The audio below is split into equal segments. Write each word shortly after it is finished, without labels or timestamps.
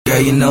Girl,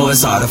 you know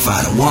it's hard to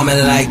find a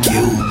woman like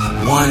you.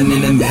 One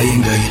in a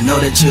million, girl, you know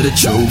that you're the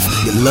truth.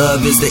 Your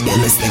love is the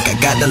illest, think I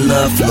got the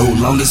love flu.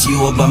 Long as you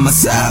are by my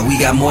side, we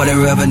got more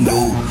than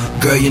revenue.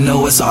 Girl, you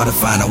know it's hard to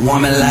find a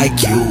woman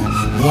like you.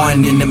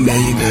 One in a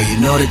million, girl, you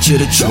know that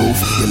you're the truth.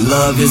 Your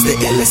love is the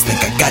illest,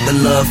 think I got the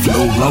love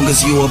flu. Long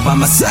as you are by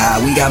my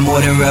side, we got more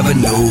than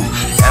revenue.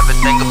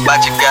 Everything about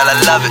you, girl, I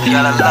love it,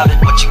 girl, I love it.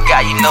 What you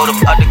got, you know them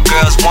other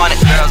girls want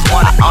it, girls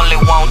want it. I only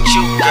want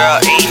you, girl,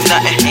 ain't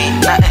nothing, ain't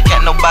nothing.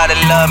 Can't nobody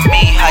love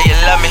me, how you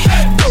love me.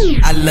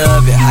 I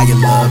love it, how you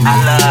love me. I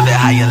love it,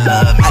 how you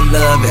love me. I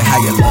love it, how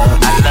you love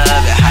me. I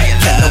love it, how you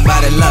love me. Can't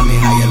nobody love me,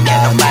 how you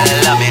love me. Can't nobody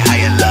love me, how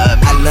you love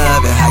me. I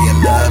love it, how you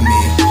love me.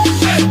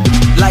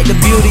 Like the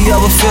beauty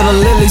of a field of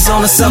lilies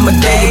on a summer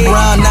day. Your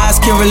brown eyes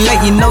can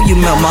relate, you know you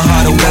melt my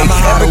heart away.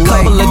 Every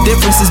couple of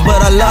differences,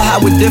 but I love how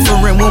we're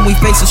different. When we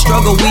face a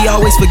struggle, we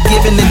always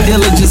forgiving and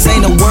diligence.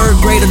 Ain't a word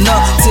great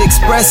enough to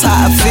express how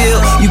I feel.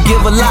 You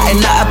give a lot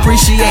and I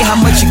appreciate how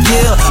much you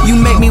give. You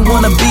make me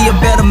wanna be a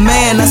better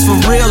man, that's for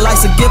real.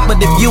 Life's a gift, but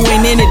if you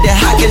ain't in it, then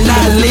how can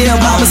I live?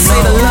 I'ma say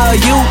to love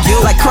you,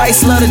 like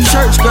Christ love the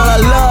church. Girl,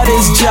 I love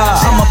this job.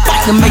 I'ma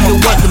fight to make it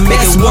work. The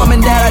best woman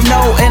that I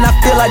know, and I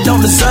feel I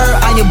don't deserve.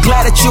 I am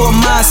glad that you are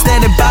mine,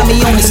 standing by me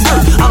on this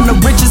earth. I'm the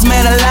richest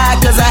man alive,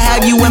 cause I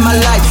have you in my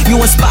life. You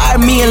inspire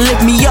me and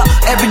lift me up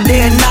every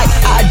day and night.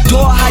 I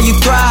adore how you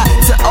thrive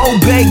to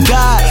obey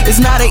God.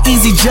 It's not an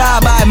easy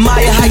job, I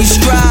admire how you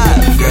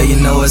strive. Girl, you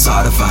know it's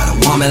hard to find a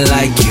woman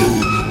like you.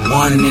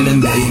 One in a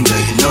million,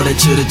 girl, you know that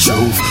you're the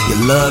truth.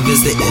 Your love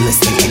is the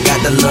illest, think I got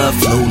the love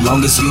flow.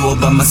 Long as you are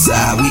by my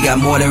side, we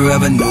got more than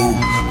revenue.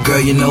 Girl,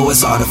 you know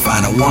it's hard to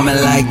find a woman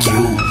like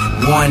you.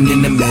 One in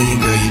a million,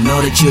 girl, you know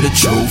that you're the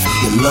truth.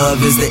 Your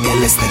love is the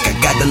illest, think I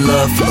got the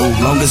love flow.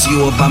 Long as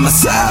you are by my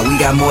side, we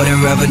got more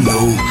than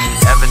revenue.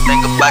 Everything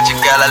about you,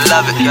 girl, I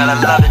love it, girl, I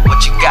love it.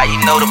 What you got,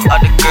 you know them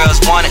other girls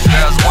want it,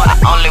 girls want it.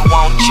 I only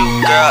want you,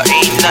 girl,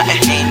 ain't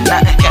nothing, ain't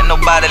nothing. Can't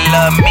nobody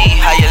love me,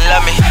 how you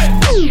love me.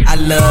 I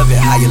love it,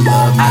 how you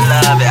love me. I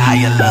love it, how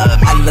you love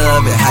me. I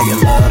love it, how you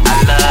love me.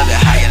 I love it,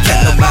 how you love me.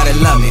 Can't nobody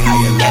love me, how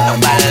you love me. Can't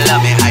nobody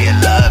love me, how you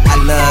love me. I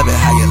love it,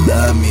 how you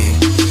love me.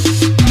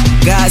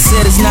 God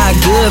said it's not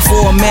good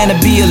for a man to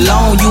be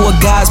alone. You are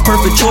God's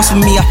perfect choice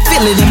for me, I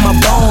feel it in my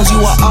bones.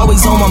 You are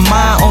always on my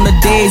mind on the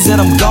days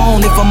that I'm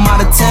gone. If I'm out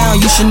of town,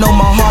 you should know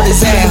my heart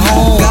is at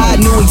home.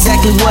 God knew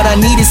exactly what I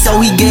needed, so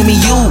he gave me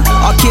you.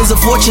 Our kids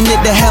are fortunate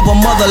to have a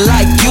mother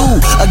like you.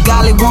 A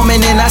godly woman,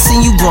 and I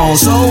seen you grown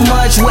so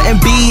much.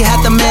 Wouldn't be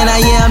half the man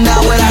I am now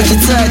without your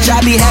touch.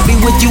 I'd be happy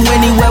with you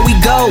anywhere we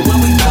go.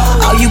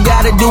 All you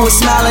gotta do is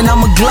smile and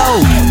I'ma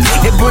glow.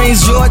 It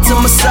brings joy to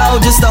my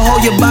soul just to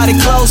hold your body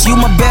close. You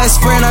my best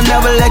friend, I'll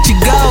never let you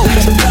go.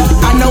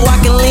 I know I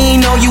can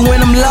lean on you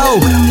when I'm low.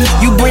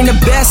 You bring the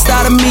best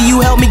out of me, you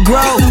help me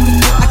grow.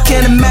 I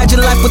can't imagine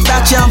life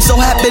without you, I'm so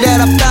happy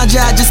that I found you.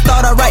 I just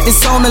thought I'd write this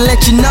song to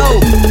let you know.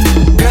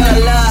 Girl, I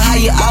love how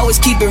you always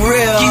keep it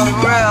real.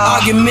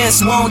 Arguments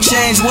won't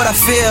change what I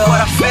feel.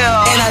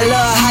 And I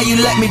love how you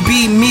let me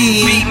be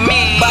me.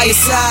 By your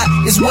side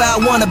is where I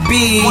wanna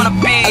be. A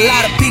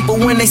lot of people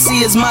when they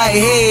see us might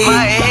hate.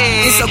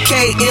 It's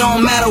okay, it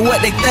don't matter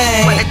what they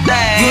think.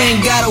 You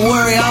ain't gotta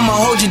worry, I'ma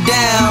hold you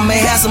down.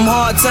 May have some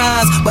hard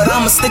times, but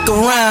I'ma stick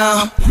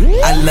around.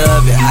 I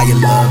love it how you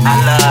love me. I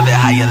love it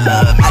how you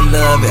love me. I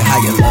love it how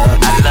you love me.